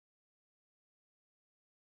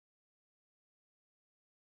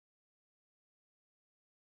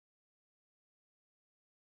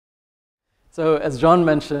So as John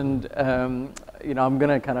mentioned, I'm going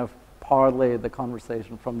to kind of parlay the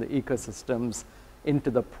conversation from the ecosystems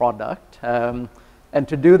into the product. And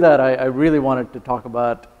to do that, I really wanted to talk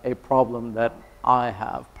about a problem that I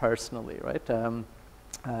have personally, right?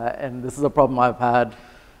 And this is a problem I've had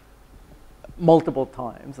multiple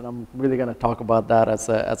times, and I'm really going to talk about that as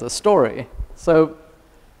a story. So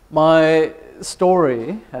my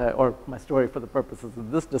story, or my story for the purposes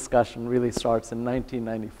of this discussion, really starts in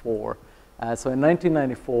 1994. So in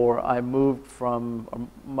 1994, I moved from,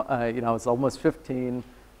 I was almost 15.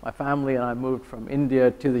 My family and I moved from India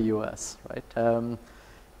to the US, right? And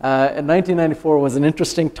 1994 was an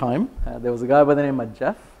interesting time. There was a guy by the name of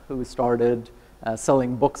Jeff who started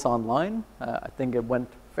selling books online. I think it went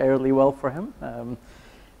fairly well for him.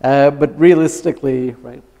 But realistically,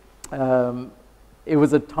 right, it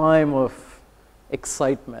was a time of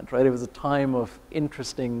excitement, right? It was a time of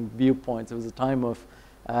interesting viewpoints. It was a time of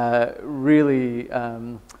really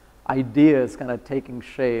ideas kind of taking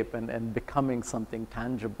shape and becoming something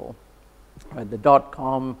tangible. Right? The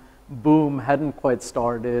dot-com boom hadn't quite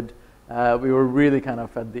started. We were really kind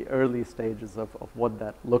of at the early stages of what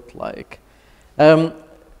that looked like.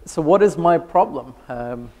 So what is my problem?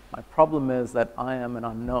 My problem is that I am an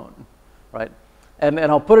unknown, right? And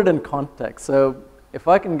I'll put it in context. So if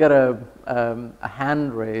I can get a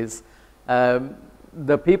hand raise,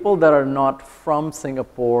 the people that are not from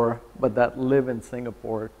Singapore, but that live in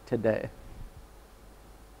Singapore today.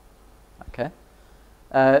 Okay?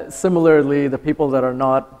 Similarly, the people that are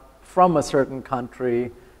not from a certain country,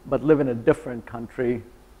 but live in a different country.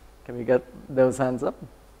 Can we get those hands up?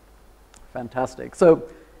 Fantastic. So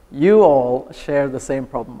you all share the same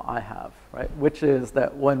problem I have, right? Which is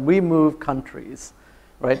that when we move countries,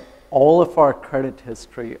 right, all of our credit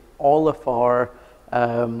history, all of our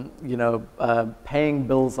paying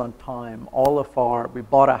bills on time, we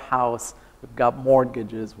bought a house, we've got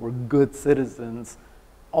mortgages, we're good citizens,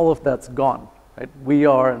 all of that's gone, right? We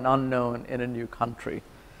are an unknown in a new country.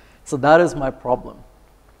 So that is my problem,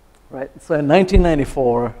 right? So in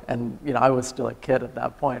 1994, and I was still a kid at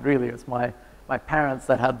that point, really, it was my parents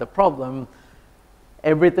that had the problem.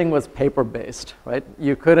 Everything was paper-based, right?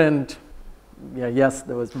 You couldn't, yes,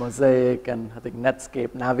 there was Mosaic, and I think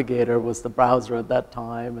Netscape Navigator was the browser at that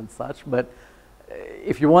time and such, but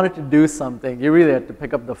if you wanted to do something, you really had to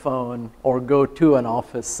pick up the phone or go to an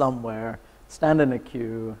office somewhere, stand in a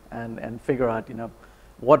queue, and figure out,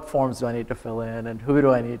 what forms do I need to fill in, and who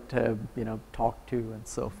do I need to, talk to, and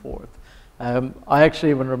so forth. I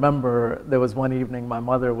actually even remember there was one evening my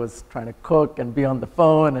mother was trying to cook and be on the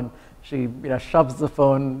phone, and she, shoves the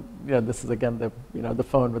phone, this is again the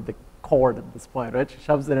phone with the cord at this point, right? She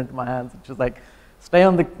shoves it into my hands and she's like, stay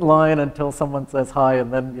on the line until someone says hi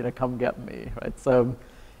and then, come get me, right? So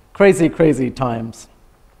crazy, crazy times.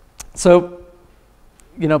 So,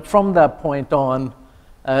 from that point on,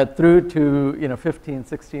 through to, 15,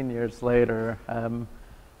 16 years later,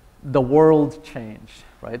 the world changed,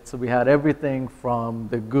 right? So we had everything from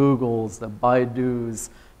the Googles, the Baidus,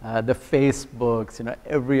 the Facebooks,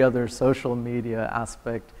 every other social media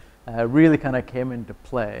aspect really kind of came into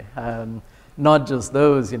play. Not just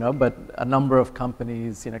those, but a number of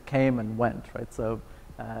companies, came and went, right? So,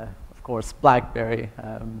 of course, BlackBerry,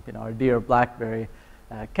 our dear BlackBerry,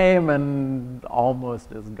 came and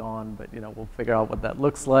almost is gone, but we'll figure out what that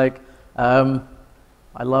looks like.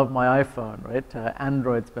 I love my iPhone, right?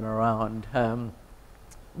 Android's been around.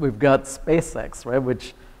 We've got SpaceX, right,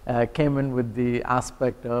 which came in with the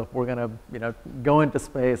aspect of we're going to, go into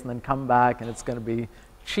space and then come back, and it's going to be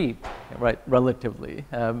cheap, right, relatively,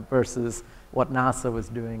 versus what NASA was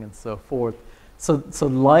doing and so forth. So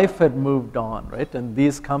life had moved on, right, and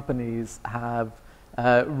these companies have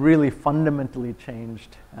really fundamentally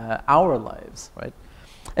changed our lives, right?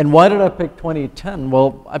 And why did I pick 2010?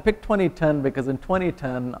 Well, I picked 2010 because in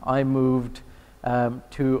 2010 I moved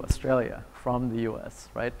to Australia from the US,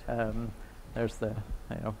 right? There's the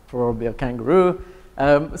proverbial kangaroo.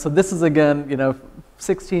 So this is again,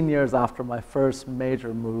 16 years after my first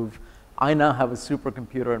major move, I now have a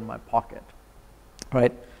supercomputer in my pocket,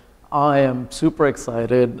 right? I am super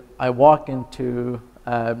excited. I walk into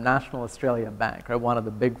National Australia Bank, right, one of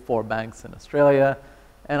the big 4 banks in Australia,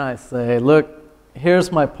 and I say, look,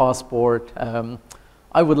 here's my passport.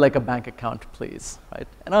 I would like a bank account, please, right?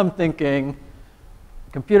 And I'm thinking,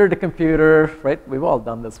 computer to computer, right? We've all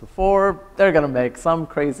done this before. They're going to make some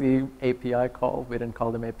crazy API call. We didn't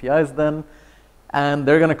call them APIs then. And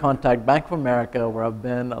they're going to contact Bank of America, where I've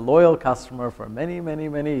been a loyal customer for many, many,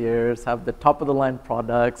 many years, have the top-of-the-line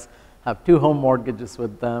products, have 2 home mortgages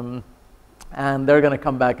with them. And they're going to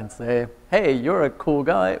come back and say, hey, you're a cool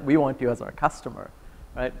guy. We want you as our customer,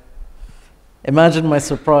 right? Imagine my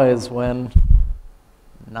surprise when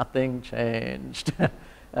nothing changed.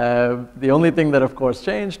 The only thing that, of course,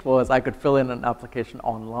 changed was I could fill in an application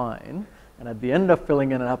online. And at the end of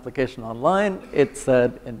filling in an application online, it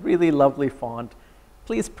said in really lovely font,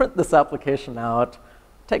 please print this application out,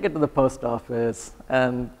 take it to the post office,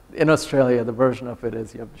 and in Australia, the version of it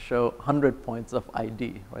is you have to show 100 points of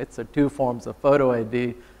ID, right? So 2 forms of photo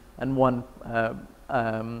ID and 1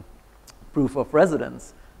 proof of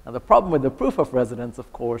residence. Now, the problem with the proof of residence,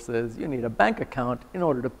 of course, is you need a bank account in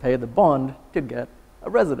order to pay the bond to get a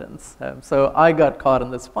residence. So I got caught in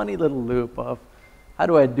this funny little loop of, how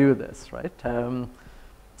do I do this, right?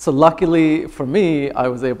 So luckily for me, I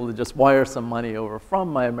was able to just wire some money over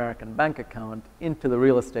from my American bank account into the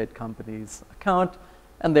real estate company's account,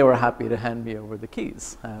 and they were happy to hand me over the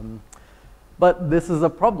keys. But this is a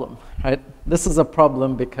problem, right? This is a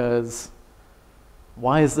problem because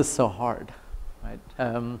why is this so hard, right?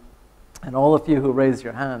 And all of you who raise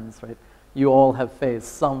your hands, right, you all have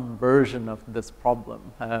faced some version of this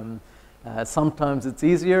problem. Sometimes it's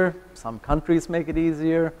easier, some countries make it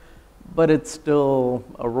easier, but it's still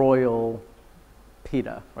a royal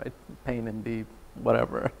PITA, right? Pain in the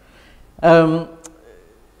whatever. You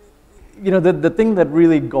know, the thing that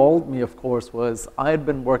really galled me, of course, was I had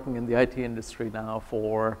been working in the IT industry now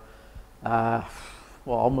for, well,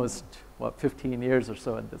 almost, 15 years or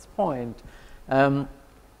so at this point. And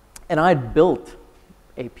I'd built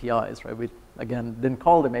APIs, right? We, again, didn't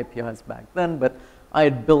call them APIs back then, but I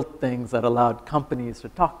had built things that allowed companies to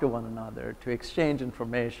talk to one another, to exchange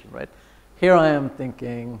information, right? Here I am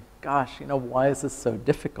thinking, gosh, you know, why is this so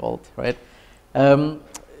difficult, right?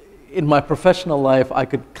 In my professional life, I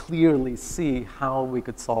could clearly see how we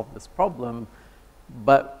could solve this problem,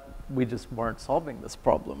 but we just weren't solving this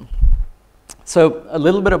problem. So a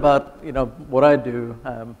little bit about, you know, what I do.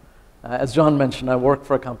 As John mentioned, I work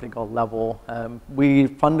for a company called Levvel. We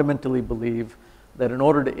fundamentally believe that in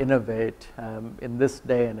order to innovate in this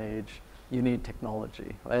day and age, you need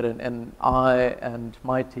technology, right? And I and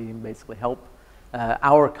my team basically help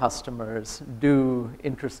our customers do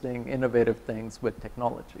interesting, innovative things with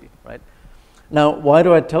technology, right? Now, why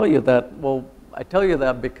do I tell you that? Well, I tell you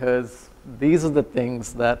that because these are the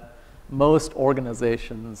things that most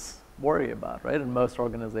organizations worry about, right? And most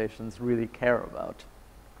organizations really care about.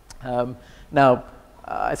 Now,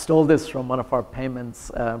 I stole this from one of our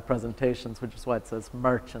payments presentations, which is why it says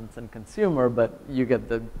merchants and consumer, but you get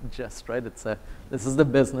the gist, right? It's this is the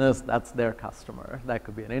business, that's their customer. That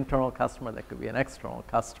could be an internal customer, that could be an external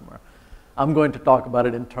customer. I'm going to talk about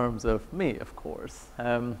it in terms of me, of course.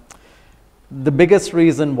 The biggest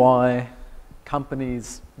reason why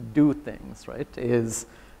companies do things, right, is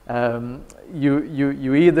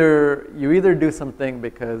you either do something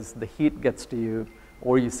because the heat gets to you,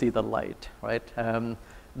 or you see the light, right?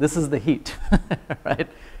 This is the heat, right?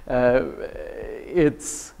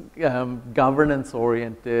 It's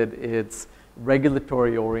governance-oriented, it's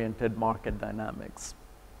regulatory-oriented market dynamics,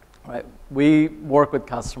 right? We work with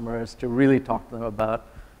customers to really talk to them about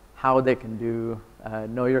how they can do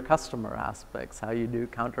know your customer aspects, how you do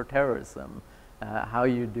counterterrorism, how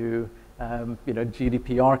you do you know,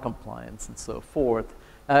 GDPR compliance and so forth.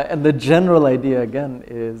 And the general idea, again,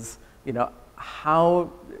 is, you know,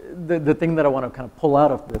 how the thing that I want to kind of pull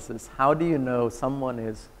out of this is, how do you know someone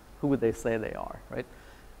is who they say they are, right?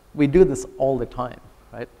 We do this all the time,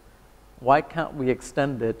 right? Why can't we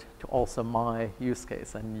extend it to also my use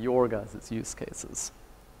case and your guys' use cases?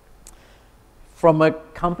 From a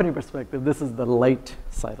company perspective, this is the light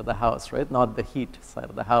side of the house, right? Not the heat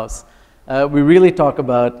side of the house. We really talk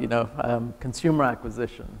about, you know, consumer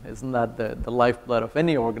acquisition. Isn't that the lifeblood of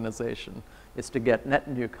any organization, is to get net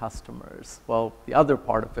new customers? Well, the other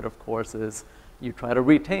part of it, of course, is you try to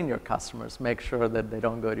retain your customers, make sure that they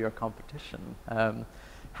don't go to your competition.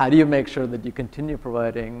 How do you make sure that you continue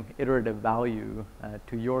providing iterative value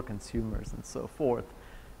to your consumers and so forth?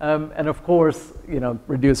 And of course, you know,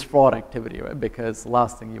 reduce fraud activity, right? Because the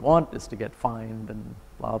last thing you want is to get fined and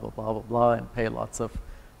blah, blah, blah, blah, blah, and pay lots of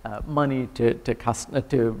money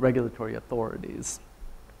to regulatory authorities.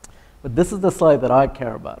 But this is the slide that I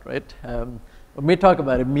care about, right? When we talk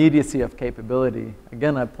about immediacy of capability,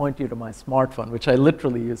 again, I point you to my smartphone, which I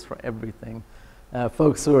literally use for everything.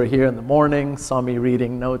 Folks who are here in the morning saw me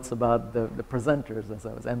reading notes about the presenters as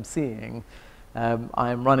I was emceeing.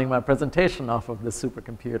 I'm running my presentation off of this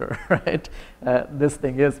supercomputer, right? This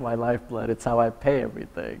thing is my lifeblood. It's how I pay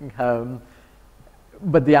everything.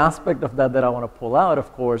 But the aspect of that I want to pull out,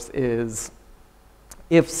 of course, is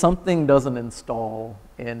if something doesn't install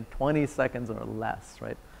in 20 seconds or less,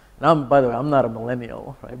 right? And by the way, I'm not a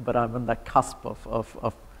millennial, right? But I'm on the cusp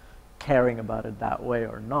of caring about it that way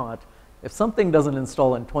or not. If something doesn't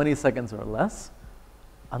install in 20 seconds or less,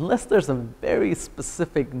 unless there's a very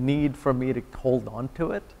specific need for me to hold on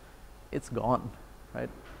to it, it's gone, right?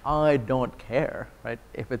 I don't care, right?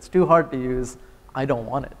 If it's too hard to use, I don't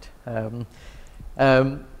want it.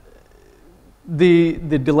 The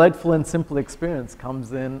delightful and simple experience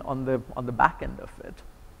comes in on the back end of it.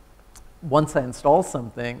 Once I install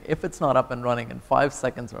something, if it's not up and running in 5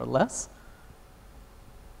 seconds or less,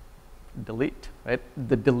 delete, right?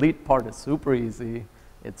 The delete part is super easy.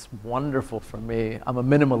 It's wonderful for me. I'm a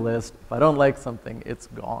minimalist. If I don't like something, it's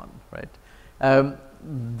gone, right?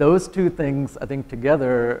 Those two things, I think,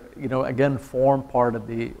 together, again, form part of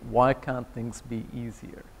the why can't things be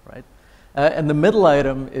easier, right? And the middle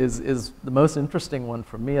item is the most interesting one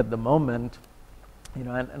for me at the moment,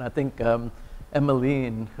 and I think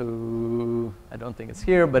Emmeline, who I don't think is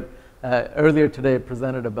here, but earlier today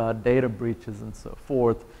presented about data breaches and so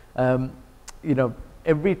forth.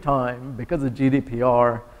 Every time, because of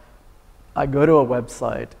GDPR, I go to a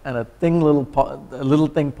website and a little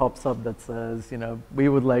thing pops up that says, we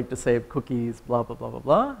would like to save cookies, blah, blah, blah, blah,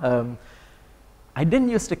 blah. I didn't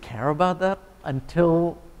used to care about that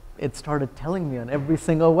until it started telling me on every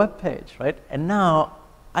single web page, right? And now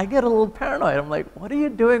I get a little paranoid. I'm like, what are you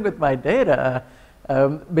doing with my data?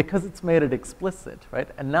 Because it's made it explicit, right?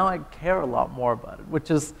 And now I care a lot more about it,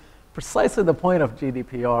 which is precisely the point of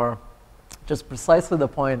GDPR, just precisely the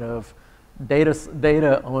point of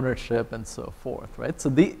data ownership and so forth, right?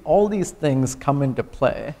 So all these things come into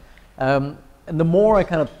play. And the more I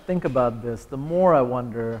kind of think about this, the more I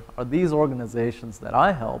wonder, are these organizations that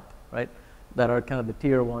I help, right, that are kind of the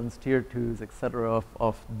tier 1s, tier 2s, et cetera,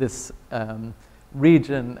 of this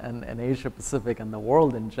region and Asia Pacific and the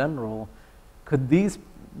world in general, could these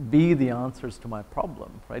be the answers to my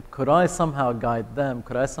problem, right? Could I somehow guide them?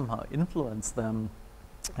 Could I somehow influence them?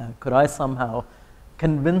 Could I somehow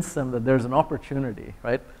convince them that there's an opportunity,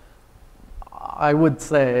 right? I would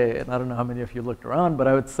say, and I don't know how many of you looked around, but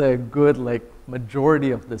I would say a good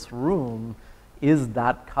majority of this room is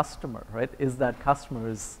that customer, right? Is that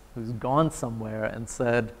customer who's gone somewhere and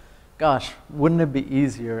said, gosh, wouldn't it be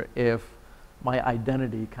easier if my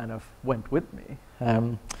identity kind of went with me?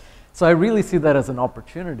 So I really see that as an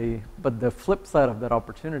opportunity, but the flip side of that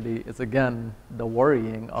opportunity is, again, the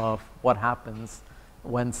worrying of what happens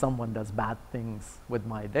when someone does bad things with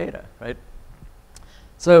my data, right?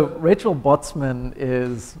 So Rachel Botsman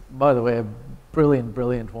is, by the way, a brilliant,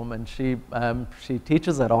 brilliant woman. She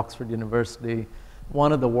teaches at Oxford University,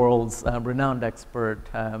 one of the world's renowned expert.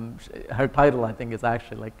 Her title, I think, is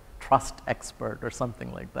actually trust expert or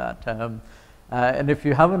something like that. And if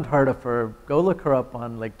you haven't heard of her, go look her up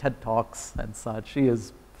on TED Talks and such. She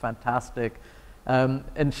is fantastic.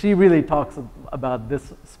 And she really talks about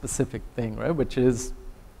this specific thing, right? Which is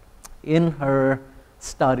in her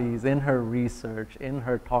studies, in her research, in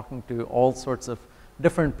her talking to all sorts of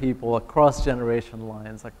different people across generation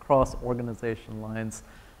lines, across organization lines,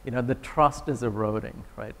 the trust is eroding,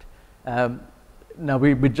 right? Now,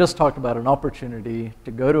 we just talked about an opportunity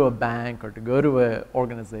to go to a bank or to go to an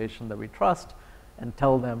organization that we trust and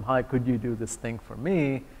tell them, hi, could you do this thing for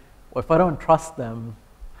me? Well, if I don't trust them,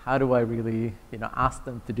 how do I really ask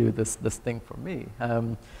them to do this thing for me?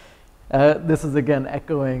 This is, again,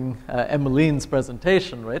 echoing Emmeline's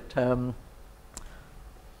presentation, right?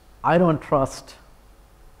 I don't trust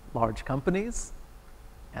large companies,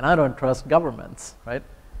 and I don't trust governments, right?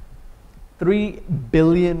 3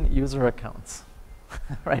 billion user accounts,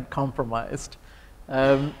 right, compromised.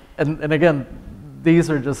 And again, these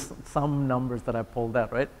are just some numbers that I pulled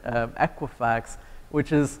out, right? Equifax,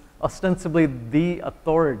 which is ostensibly the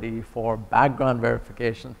authority for background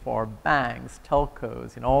verification for banks,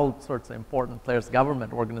 telcos, all sorts of important players,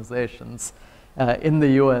 government organizations. In the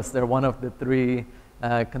US, they're one of the 3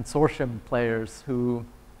 consortium players who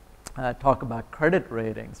talk about credit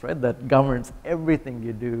ratings, right? That governs everything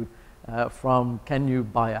you do, from can you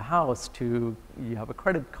buy a house to you have a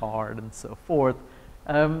credit card and so forth.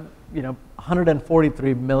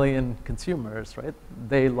 143 million consumers, right?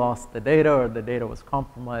 They lost the data or the data was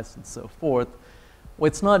compromised and so forth. Well,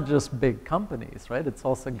 it's not just big companies, right? It's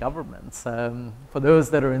also governments. For those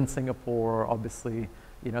that are in Singapore, obviously,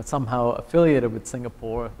 somehow affiliated with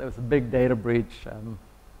Singapore, there was a big data breach, I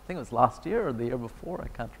think it was last year or the year before, I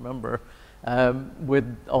can't remember,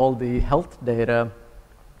 with all the health data.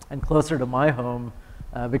 And closer to my home,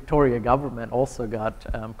 Victoria government also got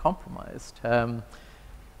compromised.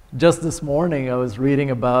 Just this morning, I was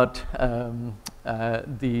reading about the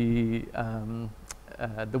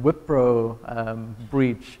Wipro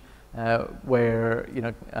breach, where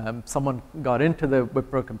someone got into the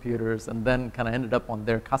Wipro computers and then kind of ended up on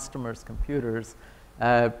their customers' computers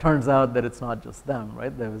Turns out that it's not just them,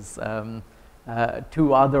 right? There was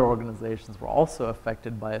 2 other organizations were also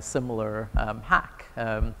affected by a similar hack.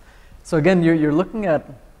 So again, you're looking at,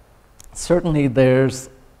 certainly there's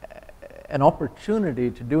an opportunity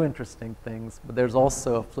to do interesting things, but there's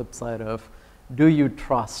also a flip side of, do you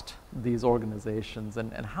trust these organizations,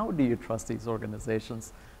 and how do you trust these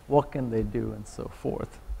organizations? What can they do, and so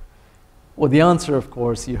forth? Well, the answer, of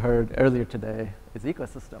course, you heard earlier today, is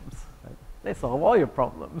ecosystems. Right? They solve all your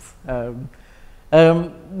problems. Why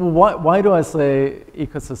do I say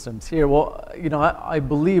ecosystems here? Well, I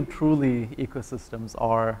believe truly ecosystems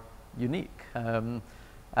are unique.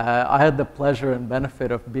 I had the pleasure and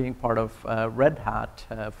benefit of being part of Red Hat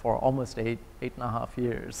for almost 8.5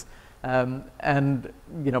 years. And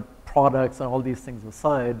products and all these things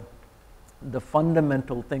aside, the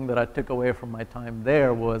fundamental thing that I took away from my time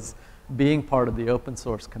there was being part of the open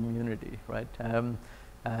source community, right?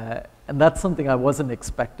 And that's something I wasn't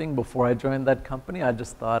expecting before I joined that company. I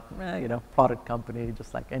just thought, product company,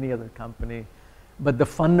 just like any other company. But the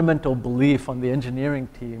fundamental belief on the engineering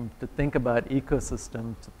team to think about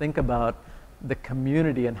ecosystem, to think about the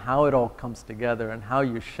community and how it all comes together and how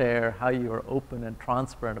you share, how you are open and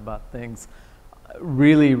transparent about things,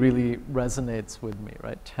 really, really resonates with me,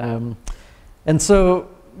 right? And so,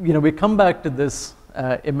 we come back to this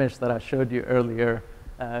image that I showed you earlier.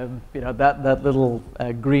 That little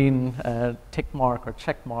green tick mark or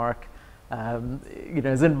check mark,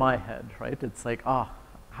 is in my head, right? It's like,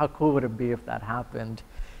 how cool would it be if that happened?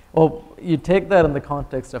 Well, you take that in the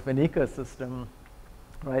context of an ecosystem,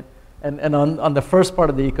 right? And on the first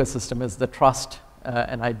part of the ecosystem is the trust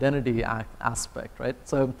and identity aspect, right?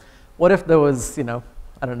 So what if there was,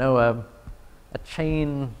 I don't know, a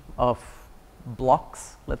chain of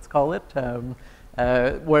blocks, let's call it,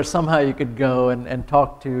 where somehow you could go and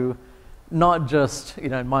talk to not just,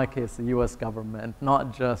 in my case, the US government,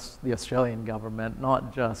 not just the Australian government,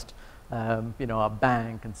 not just a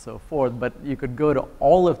bank and so forth, but you could go to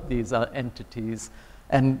all of these entities,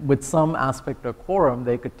 and with some aspect of quorum,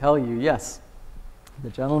 they could tell you, yes, the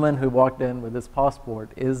gentleman who walked in with his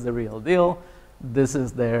passport is the real deal. This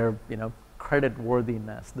is their, credit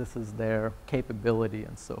worthiness. This is their capability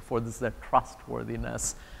and so forth. This is their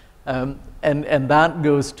trustworthiness. And that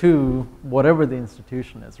goes to whatever the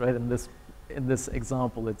institution is, right? In this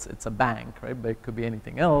example, it's a bank, right? But it could be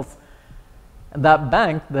anything else. And that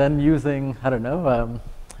bank then using, I don't know,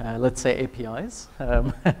 let's say APIs,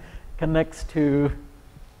 connects to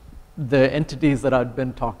the entities that I'd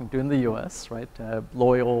been talking to in the US, right?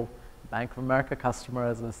 Loyal Bank of America customer,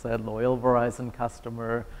 as I said, loyal Verizon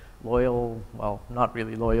customer, loyal, well, not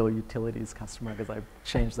really loyal utilities customer because I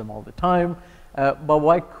change them all the time. But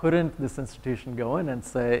why couldn't this institution go in and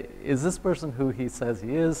say, is this person who he says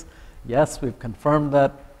he is? Yes, we've confirmed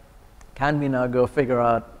that. Can we now go figure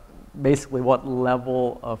out basically what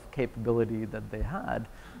level of capability that they had?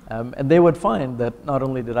 And they would find that not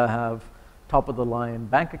only did I have top-of-the-line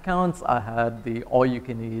bank accounts, I had the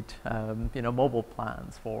all-you-can-eat mobile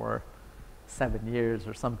plans for 7 years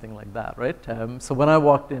or something like that, right? So when I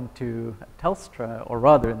walked into Telstra, or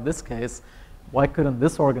rather in this case, why couldn't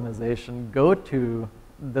this organization go to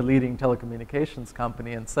the leading telecommunications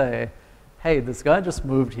company and say, hey, this guy just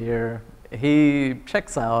moved here, he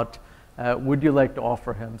checks out, would you like to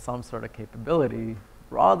offer him some sort of capability,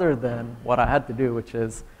 rather than what I had to do, which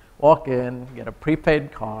is walk in, get a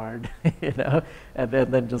prepaid card, and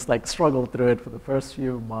then just like struggle through it for the first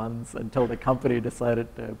few months until the company decided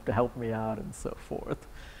to help me out and so forth.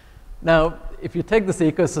 Now, if you take this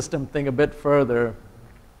ecosystem thing a bit further,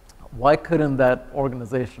 why couldn't that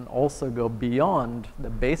organization also go beyond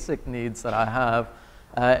the basic needs that I have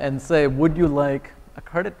and say, would you like a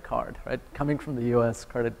credit card, right? Coming from the US,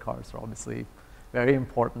 credit cards are obviously very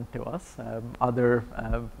important to us. Other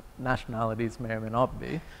nationalities may or may not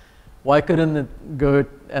be. Why couldn't it go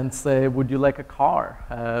and say, would you like a car?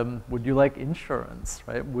 Would you like insurance,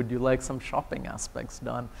 right? Would you like some shopping aspects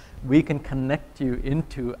done? We can connect you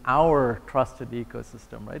into our trusted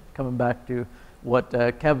ecosystem, right? Coming back to what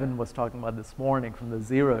Kevin was talking about this morning from the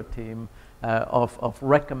Zero team of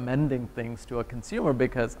recommending things to a consumer,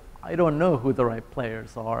 because I don't know who the right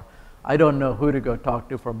players are. I don't know who to go talk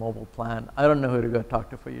to for a mobile plan. I don't know who to go talk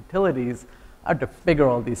to for utilities. I have to figure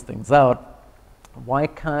all these things out. Why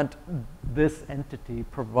can't this entity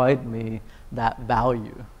provide me that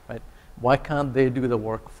value, right? Why can't they do the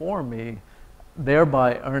work for me,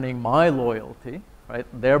 thereby earning my loyalty, right?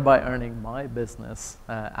 Thereby earning my business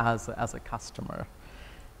as a customer.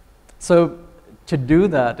 So to do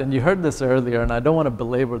that, and you heard this earlier, and I don't want to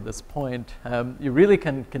belabor this point, you really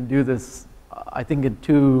can do this, I think, in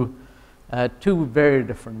two two very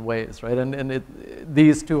different ways, right? And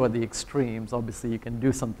these two are the extremes. Obviously, you can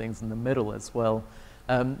do some things in the middle as well.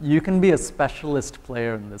 You can be a specialist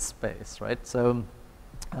player in this space, right? So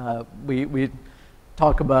we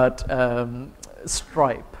talk about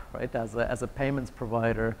Stripe, right, as a payments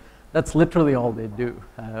provider. That's literally all they do.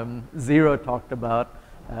 Zero talked about,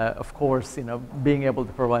 of course, being able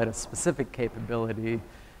to provide a specific capability.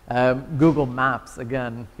 Google Maps,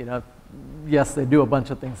 again, yes, they do a bunch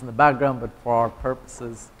of things in the background, but for our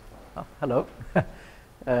purposes, hello.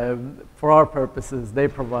 For our purposes, they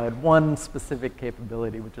provide one specific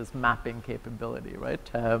capability, which is mapping capability, right?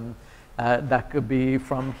 That could be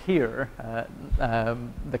from here,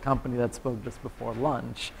 the company that spoke just before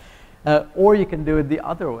lunch. Or you can do it the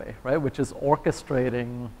other way, right? Which is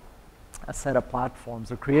orchestrating a set of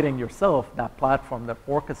platforms or creating yourself that platform that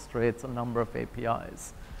orchestrates a number of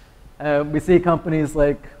APIs. We see companies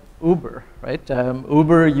like Uber, right?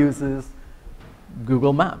 Uber uses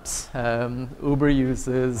Google Maps. Uber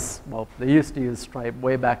uses, well, they used to use Stripe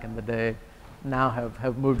way back in the day, now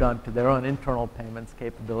have moved on to their own internal payments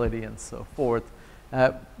capability and so forth.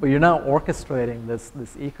 But you're now orchestrating this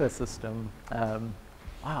ecosystem.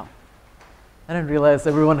 Wow, I didn't realize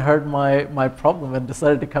everyone heard my problem and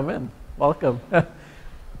decided to come in. Welcome.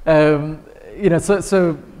 So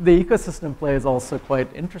the ecosystem play is also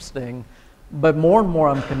quite interesting. But more and more,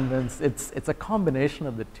 I'm convinced it's a combination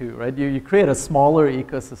of the two, right? You create a smaller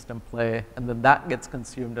ecosystem play, and then that gets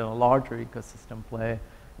consumed in a larger ecosystem play,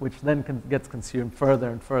 which then gets consumed further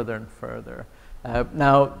and further and further.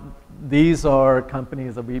 Now, these are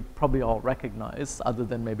companies that we probably all recognize, other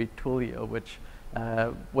than maybe Twilio, which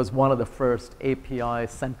was one of the first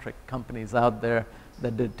API-centric companies out there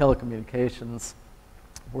that did telecommunications.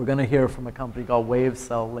 We're going to hear from a company called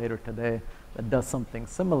Wavecell later today that does something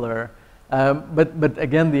similar. But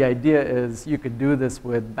again, the idea is you could do this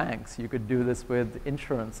with banks, you could do this with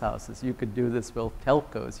insurance houses, you could do this with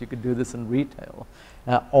telcos, you could do this in retail.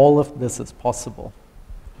 All of this is possible,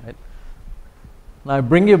 right? Now I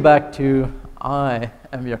bring you back to I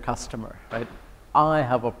am your customer, right? I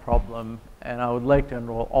have a problem, and I would like to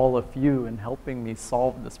enroll all of you in helping me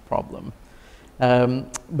solve this problem.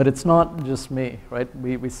 But it's not just me, right?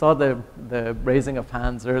 We saw the raising of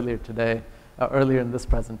hands earlier today. Earlier in this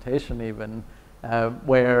presentation even,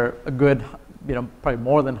 where a good, probably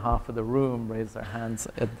more than half of the room raised their hands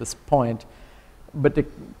at this point. But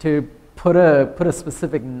to put a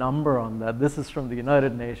specific number on that, this is from the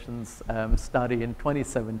United Nations study in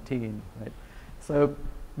 2017, right? So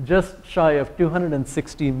just shy of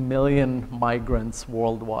 260 million migrants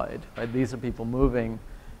worldwide, right? These are people moving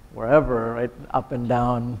wherever, right? Up and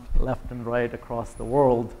down, left and right across the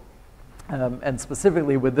world. And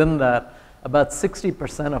specifically within that, about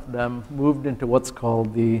 60% of them moved into what's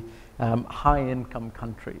called the high-income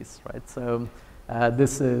countries, right? So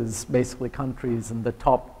this is basically countries in the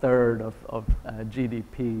top third of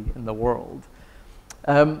GDP in the world.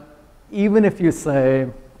 Even if you say,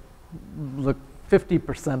 look,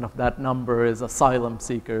 50% of that number is asylum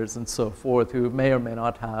seekers and so forth who may or may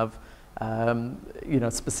not have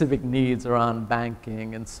specific needs around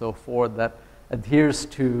banking and so forth that adheres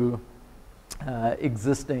to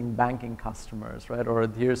existing banking customers, right, or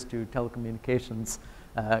adheres to telecommunications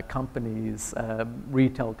companies,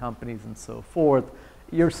 retail companies, and so forth,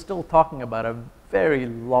 you're still talking about a very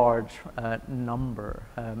large number.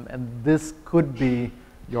 And this could be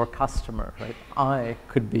your customer, right? I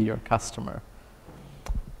could be your customer.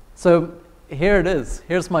 So here it is.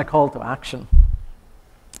 Here's my call to action,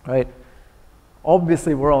 right?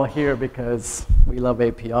 Obviously, we're all here because we love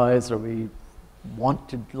APIs, or we want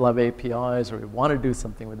to love APIs, or we want to do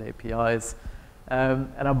something with APIs.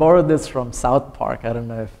 And I borrowed this from South Park. I don't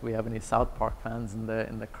know if we have any South Park fans in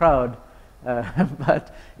the crowd,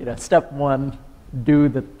 but step one, do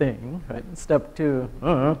the thing, right? Step two,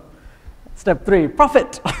 step three,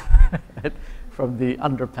 profit, right? From the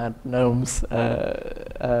Underpant Gnomes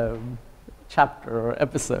chapter or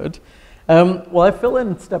episode. Well, I fill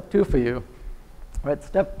in step two for you, right?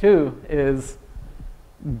 Step two is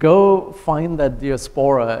go find that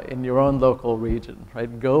diaspora in your own local region,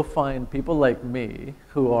 right? Go find people like me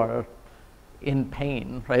who are in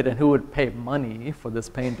pain, right? And who would pay money for this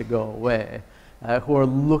pain to go away, who are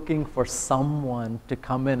looking for someone to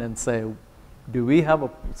come in and say, do we have a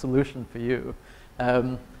solution for you?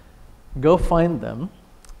 Go find them.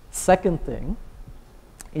 Second thing,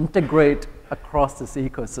 integrate across this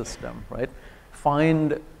ecosystem, right?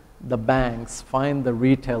 Find the banks, find the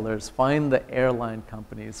retailers, find the airline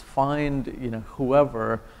companies, find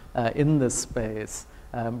whoever in this space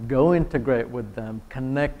go integrate with them,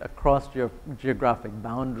 connect across geographic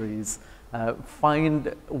boundaries,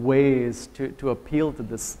 find ways to appeal to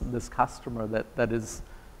this customer that is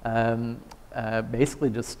basically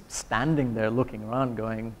just standing there looking around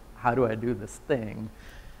going, how do I do this thing?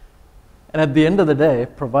 And at the end of the day,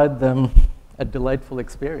 provide them a delightful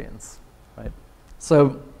experience, right?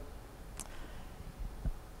 So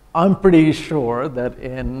I'm pretty sure that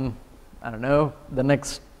in, I don't know, the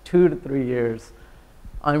next 2 to 3 years,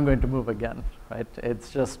 I'm going to move again, right?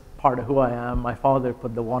 It's just part of who I am. My father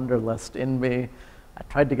put the wanderlust in me. I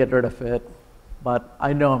tried to get rid of it, but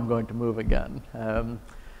I know I'm going to move again.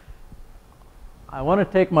 I want to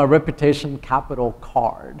take my reputation capital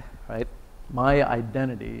card, right? My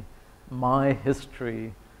identity, my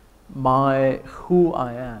history, my who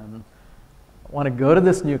I am. I want to go to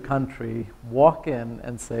this new country, walk in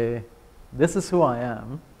and say, this is who I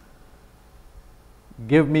am.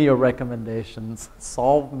 Give me your recommendations.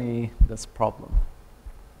 Solve me this problem.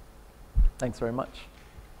 Thanks very much.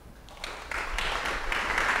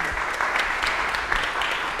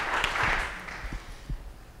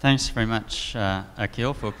 Thanks very much,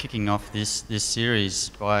 Akhil, for kicking off this series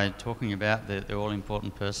by talking about the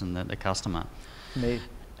all-important person, the customer. Me.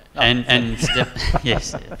 And step,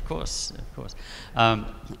 yes, of course,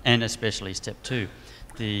 and especially step 2,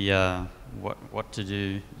 the what to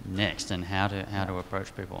do next and how to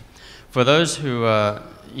approach people. For those who are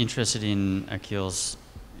interested in Akhil's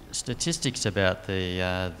statistics about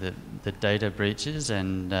the data breaches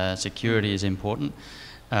and security is important.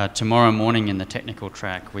 Tomorrow morning in the technical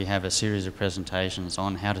track, we have a series of presentations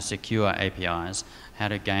on how to secure APIs, how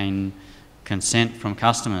to gain consent from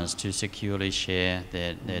customers to securely share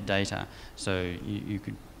their data. So you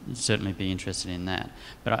could certainly be interested in that.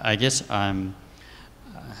 But I guess I'm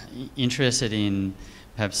interested in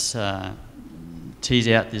perhaps tease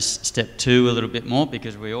out this step 2 a little bit more,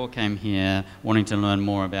 because we all came here wanting to learn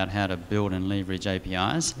more about how to build and leverage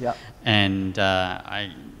APIs. Yep. And I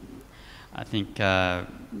think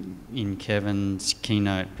in Kevin's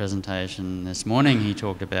keynote presentation this morning, he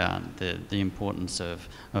talked about the importance of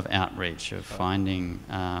outreach, of finding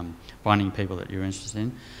people that you're interested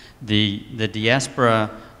in. The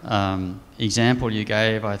diaspora example you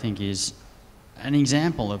gave, I think, is an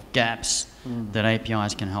example of gaps that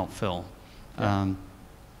APIs can help fill. Yeah.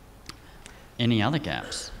 Any other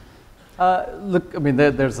gaps? Look, I mean,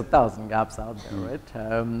 there's 1,000 gaps out there, right?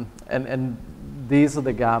 And these are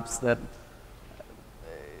the gaps that,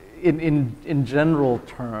 in general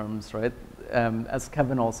terms, right? As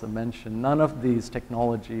Kevin also mentioned, none of these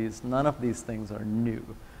technologies, none of these things are new.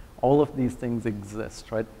 All of these things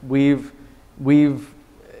exist, right? We've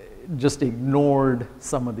just ignored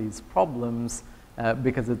some of these problems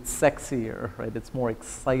because it's sexier, right? It's more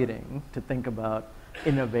exciting to think about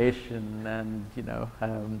innovation and, you know,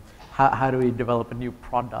 how do we develop a new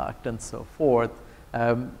product and so forth.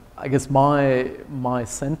 I guess my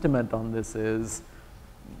sentiment on this is,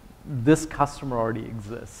 this customer already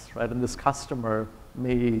exists, right? And this customer,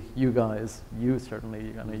 me, you guys, you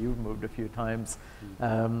certainly, I know you've moved a few times.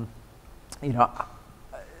 You know,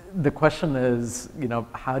 the question is, you know,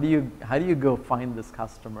 how do you go find this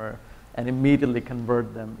customer and immediately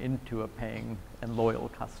convert them into a paying and loyal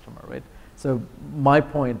customer, right? So my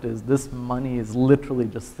point is, this money is literally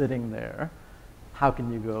just sitting there. How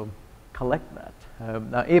can you go collect that?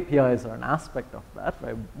 Now, APIs are an aspect of that,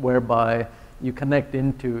 right? Whereby you connect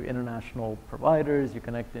into international providers, you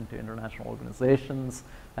connect into international organizations,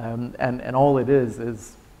 and all it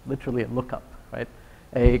is literally a lookup, right?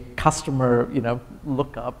 A customer, you know,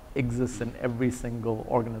 lookup exists in every single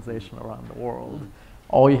organization around the world.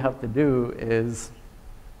 All you have to do is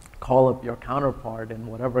call up your counterpart in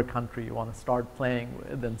whatever country you want to start playing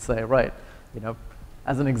with and say, right, you know,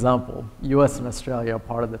 as an example, US and Australia are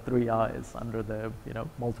part of the 3 Eyes under the, you know,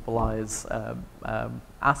 multiple eyes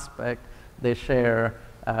aspect. They share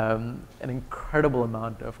an incredible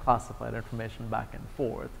amount of classified information back and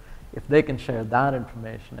forth. If they can share that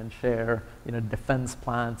information and share, you know, defense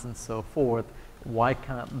plans and so forth, why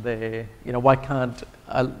can't they, you know, why can't,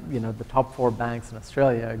 you know, the top 4 banks in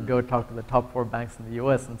Australia go talk to the top 4 banks in the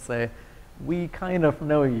US and say, we kind of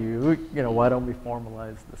know you, you know, why don't we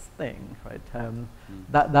formalize this thing, right?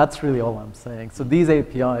 That's really all I'm saying. So these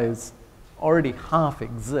APIs already half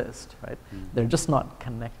exist, right? They're just not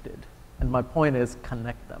connected. And my point is,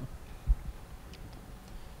 connect them.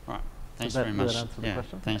 All right. Thanks very much. Does that answer the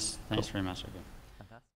question? Thanks very much. Okay.